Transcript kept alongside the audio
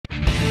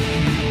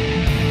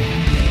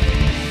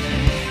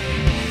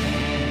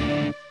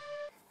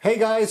Hey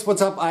guys,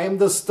 what's up? I am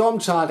the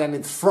Stormchild and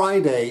it's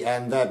Friday,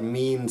 and that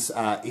means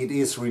it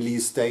is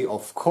release day,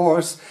 of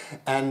course,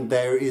 and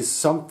there is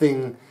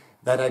something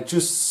that I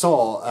just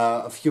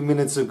saw a few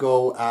minutes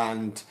ago,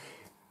 and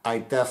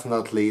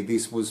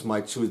this was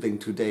my choosing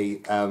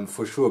today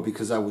for sure,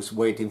 because I was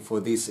waiting for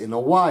this in a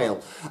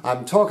while.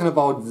 I'm talking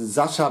about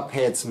Sascha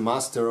Paeth's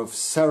Master of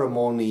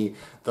Ceremony,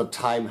 The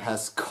Time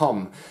Has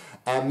Come.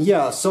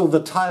 So the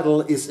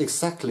title is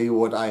exactly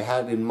what I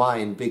had in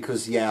mind,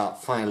 because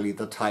finally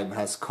the time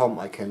has come.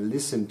 I can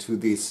listen to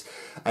this,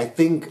 I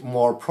think,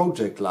 more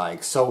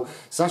project-like. So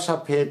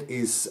Sascha Paeth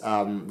is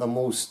the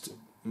most,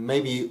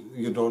 maybe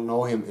you don't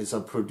know him, is a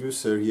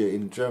producer here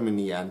in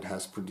Germany and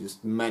has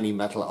produced many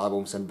metal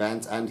albums and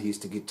bands, and he's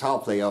the guitar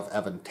player of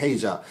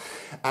Avantasia.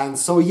 And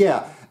so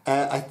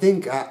I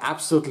think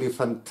absolutely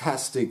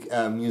fantastic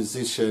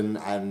musician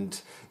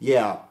and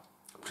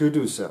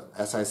producer,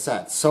 as I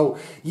said. So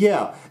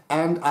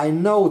and I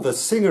know the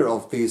singer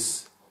of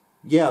this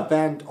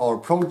band or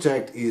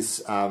project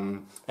is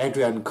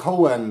Adrienne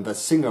Cohen, the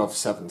singer of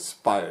Seven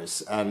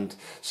Spires, and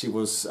she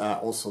was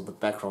also the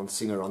background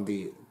singer on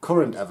the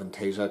current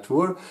Avantasia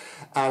tour.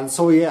 And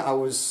so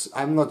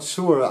I'm not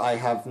sure, I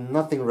have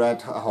nothing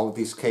read how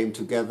this came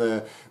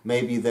together.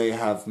 Maybe they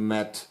have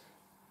met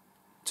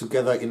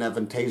together in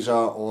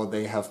Avantasia, or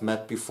they have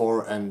met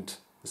before and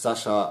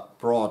Sascha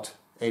brought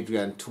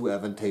Adrienne to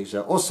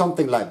Avantasia, or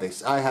something like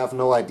this. I have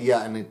no idea,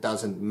 and it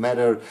doesn't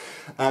matter,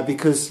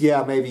 because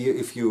maybe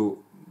if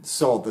you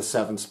saw the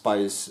Seven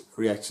Spires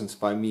reactions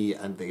by me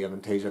and the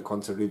Avantasia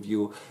concert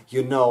review,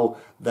 you know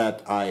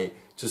that I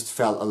just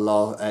fell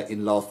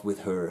in love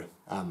with her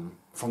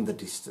from the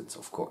distance,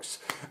 of course.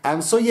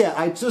 So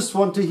I just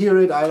want to hear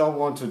it. I don't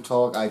want to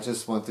talk, I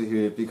just want to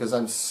hear it because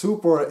I'm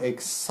super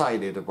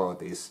excited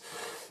about this.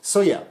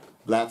 So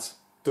let's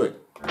do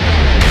it.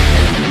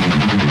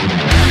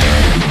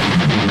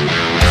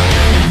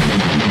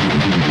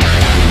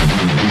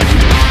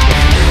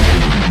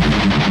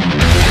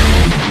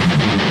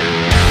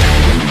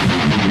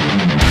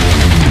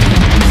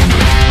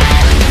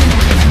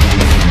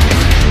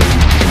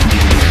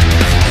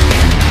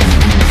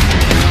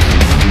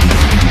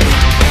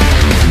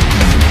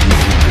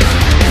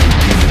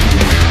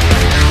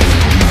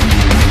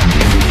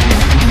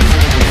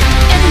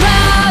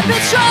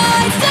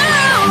 Tries to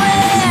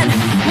win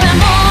when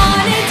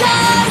morning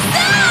does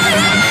the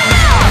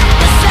end.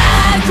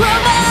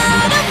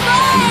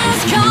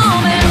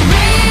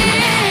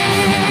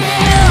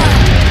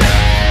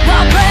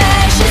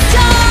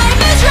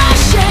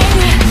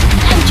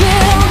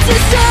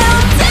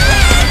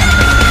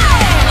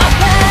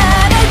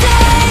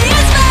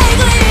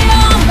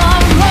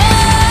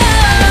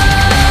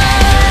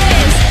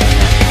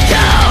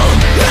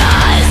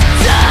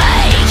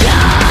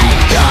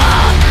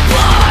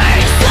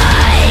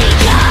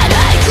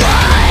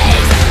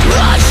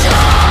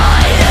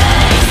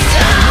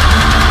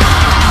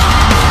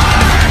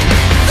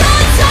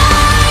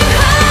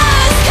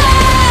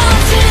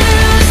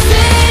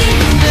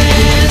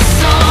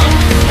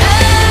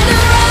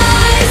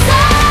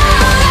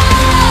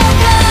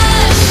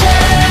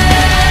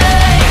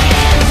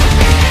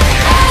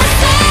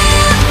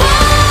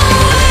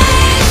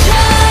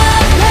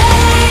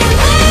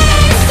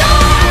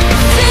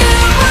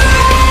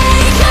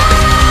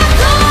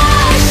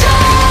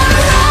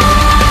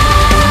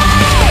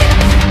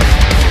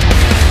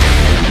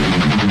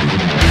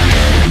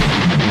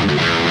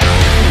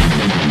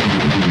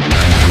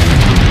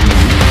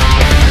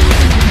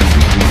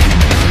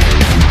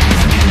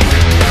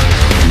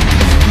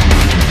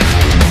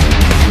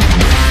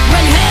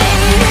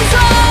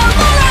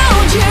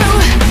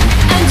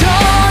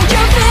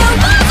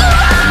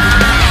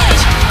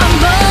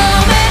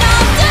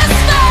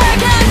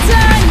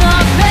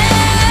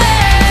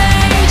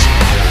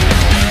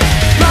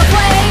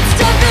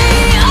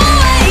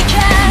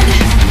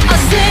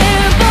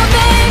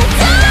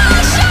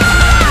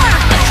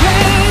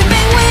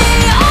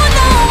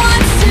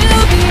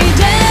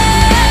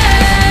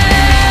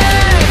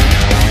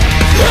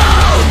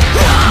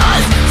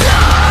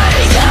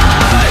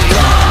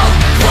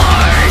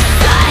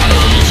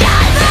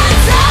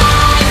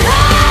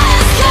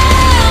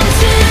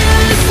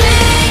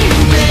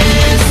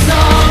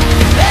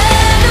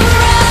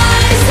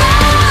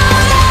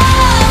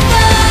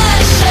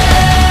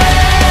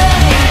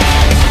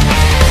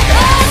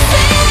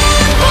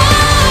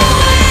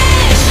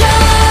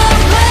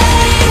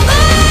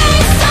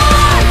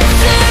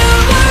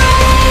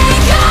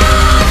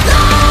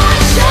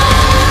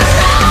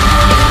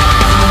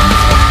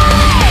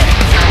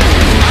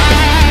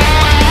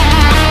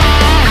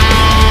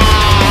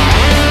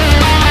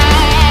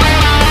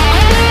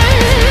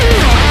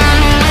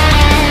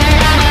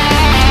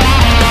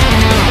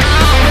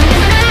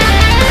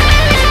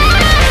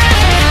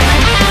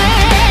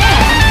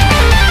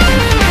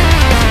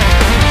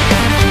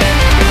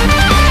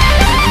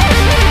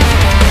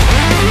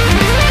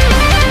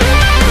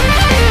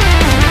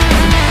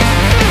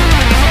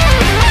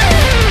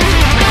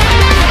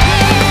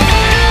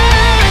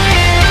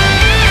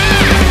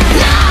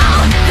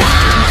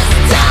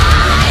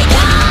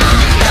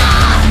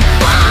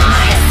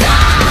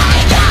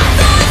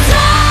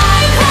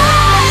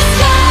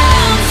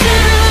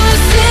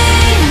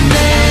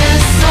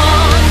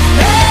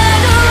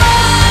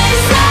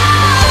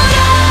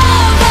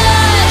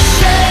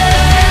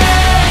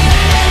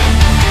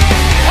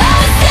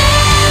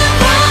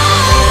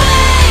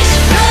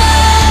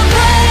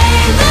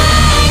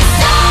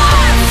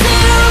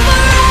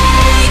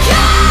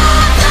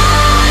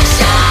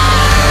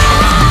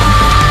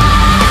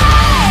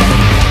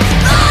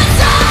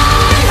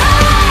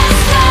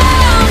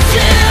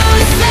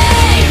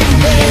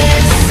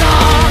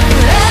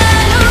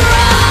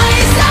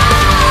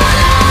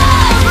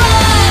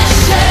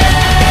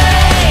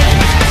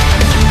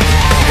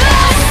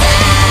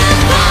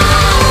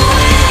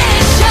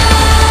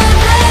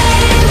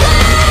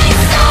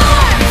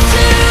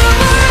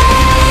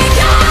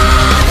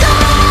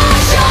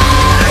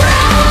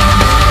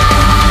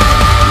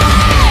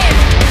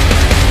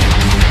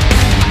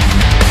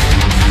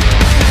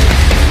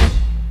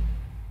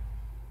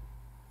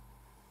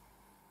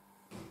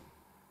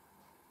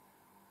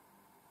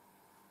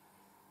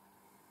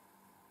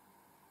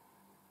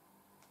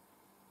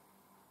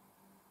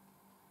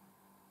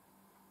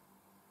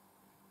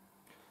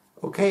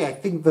 Okay, I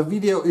think the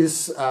video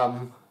is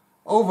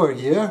over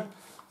here.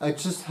 I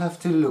just have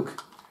to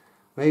look.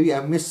 Maybe I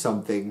missed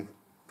something,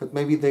 but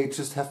maybe they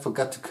just have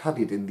forgot to cut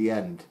it in the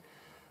end.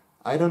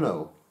 I don't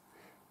know.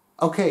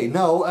 Okay,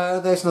 no,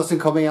 there's nothing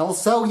coming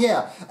else. So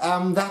yeah,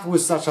 that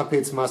was Sascha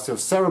Paeth's Master of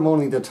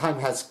Ceremony. The time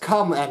has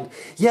come, and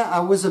yeah,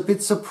 I was a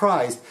bit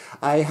surprised.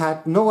 I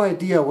had no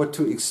idea what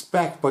to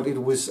expect, but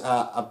it was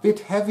a bit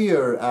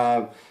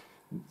heavier.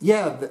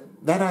 Yeah,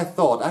 than I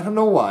thought. I don't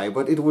know why,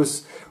 but it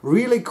was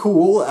really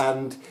cool.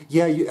 And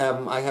yeah,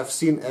 I have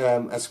seen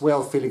as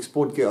well Felix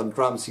Bodke on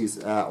drums.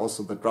 He's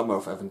also the drummer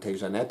of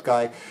Avantasia Net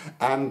Guy,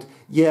 and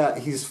yeah,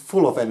 he's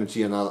full of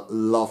energy, and I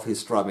love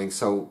his drumming.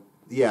 So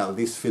yeah,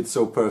 this fits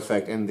so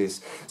perfect in this.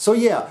 So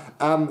yeah,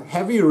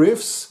 heavy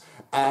riffs,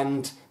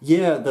 and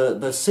yeah,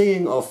 the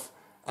singing of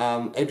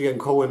Adrienne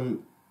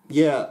Cohen.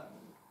 Yeah,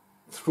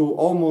 through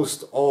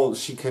almost all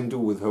she can do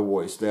with her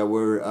voice. There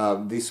were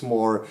these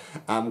more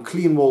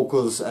clean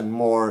vocals and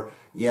more,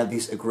 yeah,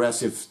 these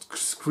aggressive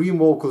scream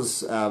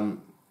vocals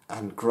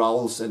and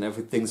growls and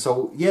everything.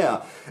 So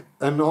yeah,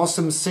 an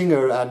awesome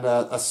singer and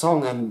a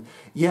song, and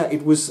yeah,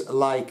 it was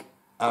like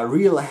a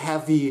real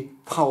heavy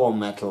power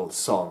metal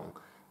song.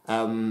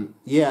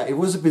 Yeah, it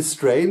was a bit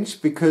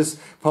strange because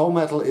power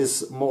metal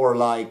is more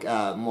like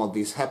more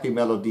this happy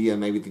melody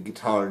and maybe the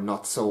guitar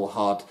not so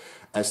hard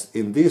as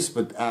in this,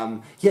 but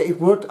yeah, it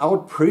worked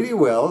out pretty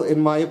well in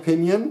my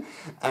opinion.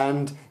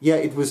 And yeah,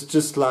 it was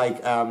just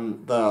like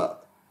the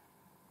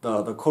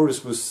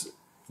chorus was,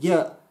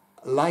 yeah,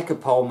 like a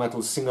power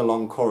metal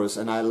sing-along chorus,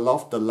 and I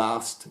loved the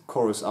last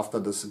chorus after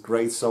this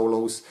great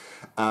solos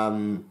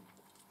when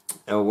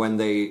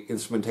the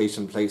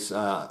instrumentation plays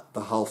the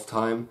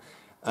halftime.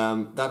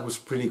 That was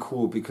pretty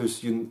cool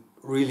because you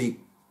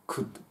really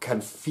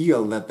can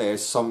feel that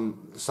there's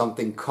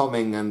something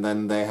coming, and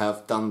then they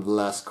have done the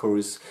last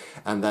chorus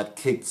and that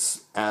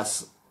kicks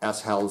as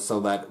hell, so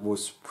that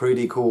was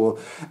pretty cool.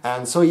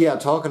 And so yeah,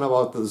 talking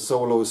about the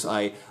solos,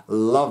 I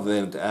love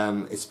it,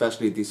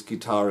 especially these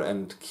guitar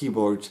and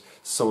keyboard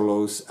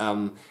solos.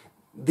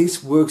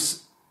 This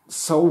works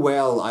so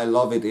well. I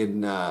love it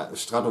in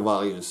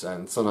Stratovarius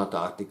and Sonata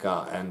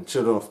Arctica and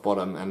Children of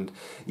Bodom, and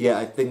yeah,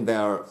 I think there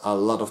are a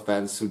lot of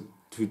bands who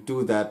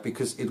do that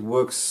because it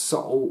works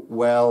so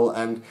well.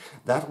 And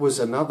that was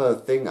another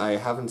thing I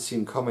haven't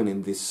seen coming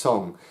in this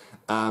song.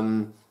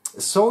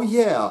 So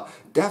yeah,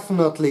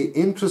 definitely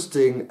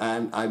interesting,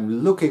 and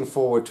I'm looking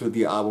forward to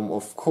the album,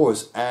 of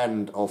course,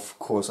 and of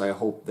course I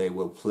hope they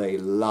will play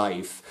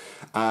live,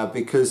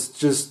 because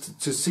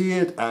just to see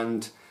it,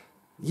 and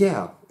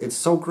yeah, it's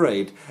so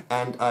great.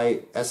 And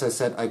as I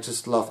said, I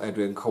just love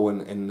Adrienne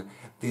Cohen in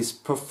this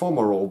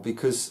performer role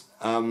because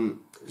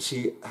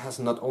she has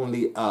not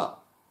only a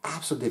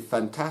absolutely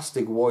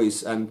fantastic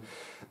voice, and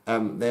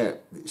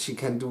she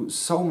can do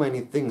so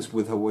many things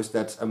with her voice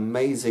that's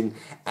amazing,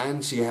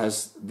 and she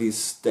has this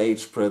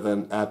stage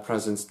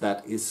presence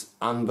that is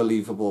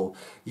unbelievable.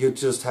 You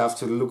just have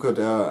to look at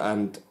her,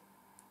 and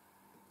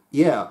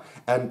yeah,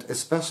 and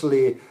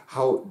especially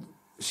how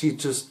she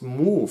just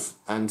moves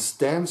and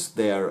stands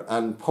there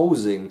and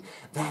posing.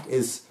 That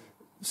is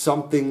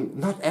something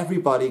not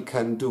everybody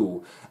can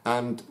do,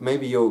 and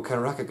maybe you can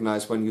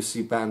recognize when you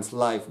see bands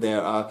live.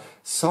 There are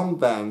some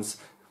bands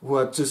who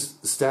are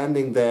just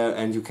standing there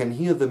and you can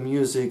hear the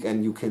music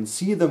and you can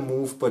see the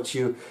move, but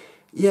you,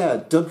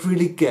 yeah, don't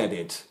really get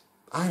it.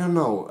 I don't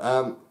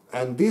know.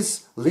 And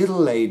this little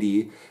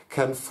lady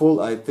can full,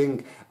 I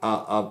think,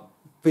 a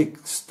big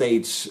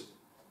stage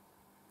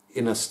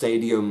in a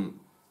stadium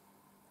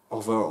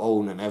of her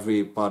own, and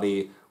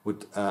everybody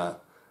would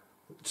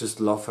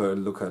just love her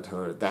and look at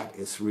her. That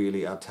is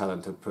really a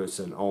talented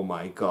person. Oh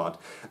my god.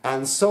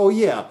 And so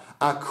yeah,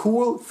 a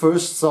cool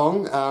first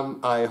song.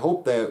 I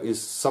hope there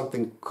is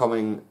something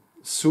coming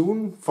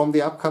soon from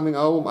the upcoming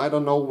album. I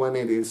don't know when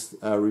it is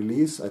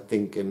released. I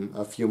think in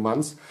a few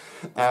months.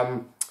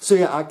 So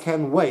yeah, I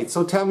can't wait.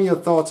 So tell me your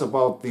thoughts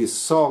about this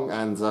song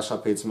and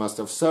Sascha Paeth's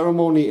Master of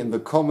Ceremony in the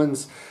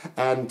comments.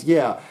 And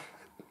yeah,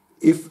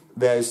 if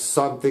there is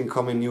something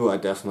coming new, I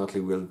definitely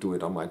will do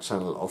it on my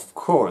channel, of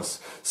course.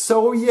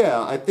 So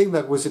yeah, I think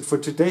that was it for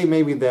today.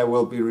 Maybe there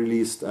will be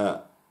released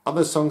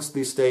other songs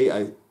this day.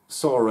 I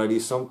saw already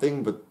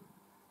something, but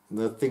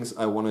the things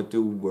I want to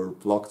do were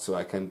blocked, so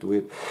I can't do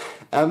it.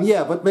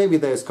 Yeah, but maybe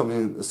there's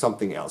coming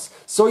something else.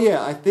 So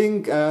yeah, I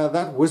think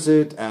that was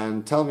it,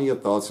 and tell me your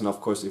thoughts. And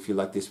of course, if you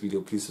like this video,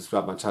 please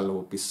subscribe my channel. It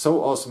would be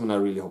so awesome, and I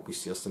really hope we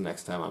see us the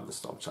next time. I'm the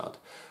Stormchild.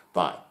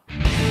 Bye.